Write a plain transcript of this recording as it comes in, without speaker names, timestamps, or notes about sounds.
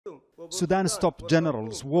Sudan's top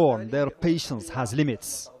generals warn their patience has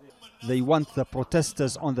limits. They want the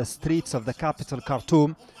protesters on the streets of the capital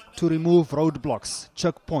Khartoum to remove roadblocks,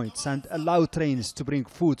 checkpoints and allow trains to bring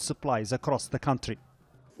food supplies across the country.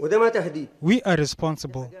 We are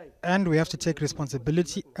responsible, and we have to take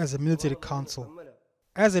responsibility as a military council.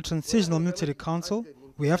 As a transitional military council,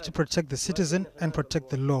 we have to protect the citizen and protect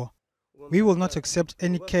the law. We will not accept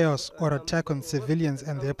any chaos or attack on civilians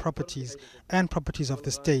and their properties and properties of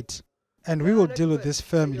the state. And we will deal with this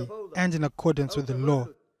firmly and in accordance with the law.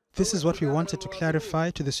 This is what we wanted to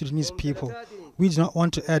clarify to the Sudanese people. We do not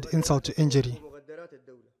want to add insult to injury.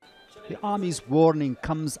 The army's warning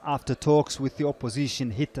comes after talks with the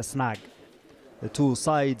opposition hit a snag. The two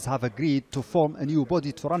sides have agreed to form a new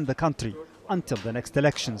body to run the country until the next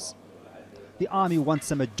elections. The army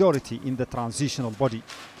wants a majority in the transitional body.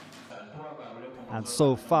 And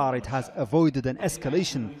so far it has avoided an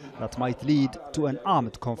escalation that might lead to an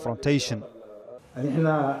armed confrontation.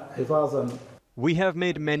 We have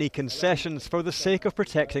made many concessions for the sake of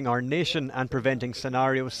protecting our nation and preventing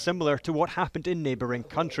scenarios similar to what happened in neighbouring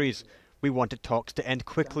countries. We wanted talks to end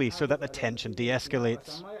quickly so that the tension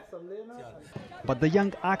de-escalates. But the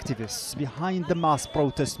young activists behind the mass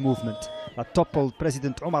protest movement that toppled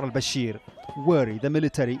President Omar al-Bashir worry the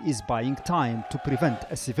military is buying time to prevent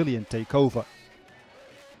a civilian takeover.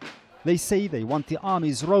 They say they want the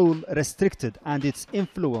army's role restricted and its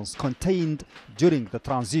influence contained during the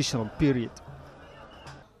transitional period.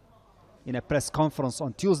 In a press conference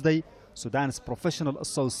on Tuesday, Sudan's Professional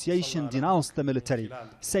Association denounced the military,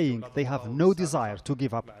 saying they have no desire to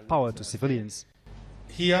give up power to civilians.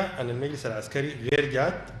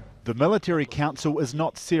 The military council is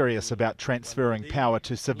not serious about transferring power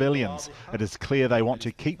to civilians. It is clear they want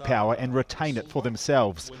to keep power and retain it for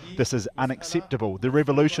themselves. This is unacceptable. The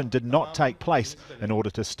revolution did not take place in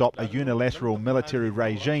order to stop a unilateral military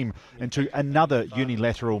regime into another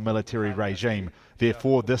unilateral military regime.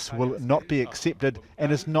 Therefore, this will not be accepted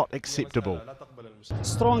and is not acceptable.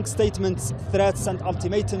 Strong statements, threats and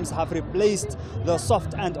ultimatums have replaced the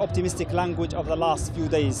soft and optimistic language of the last few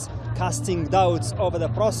days, casting doubts over the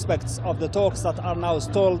prospects of the talks that are now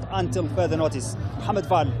stalled until further notice. Mohamed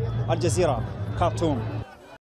Vall, Al Jazeera, Khartoum.